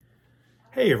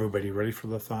Hey, everybody, ready for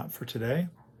the thought for today?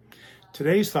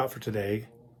 Today's thought for today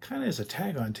kind of is a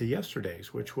tag on to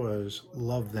yesterday's, which was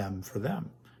love them for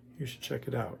them. You should check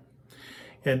it out.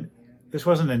 And this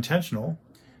wasn't intentional.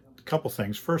 A couple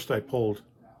things. First, I pulled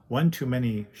one too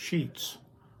many sheets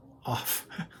off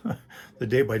the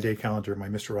day by day calendar, my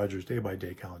Mr. Rogers day by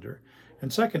day calendar.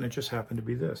 And second, it just happened to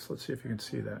be this. Let's see if you can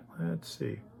see that. Let's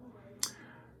see.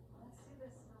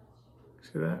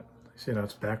 See that? See, now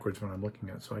it's backwards when I'm looking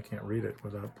at it, so I can't read it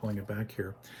without pulling it back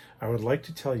here. I would like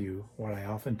to tell you what I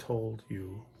often told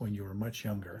you when you were much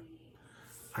younger.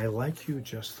 I like you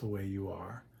just the way you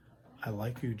are. I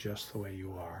like you just the way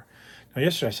you are. Now,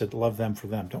 yesterday I said love them for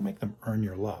them. Don't make them earn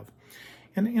your love.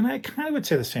 And I kind of would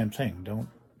say the same thing.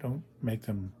 Don't make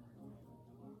them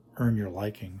earn your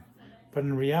liking. But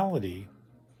in reality,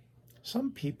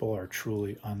 some people are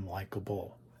truly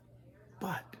unlikable.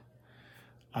 But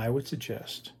I would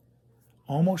suggest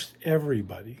almost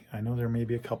everybody, I know there may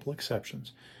be a couple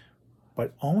exceptions,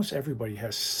 but almost everybody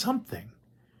has something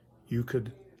you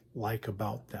could like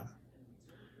about them.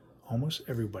 Almost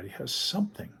everybody has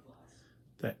something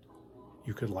that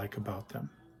you could like about them.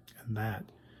 And that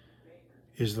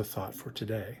is the thought for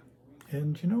today.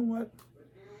 And you know what?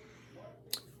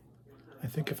 I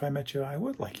think if I met you, I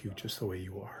would like you just the way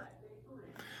you are.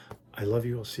 I love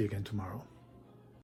you. I'll see you again tomorrow.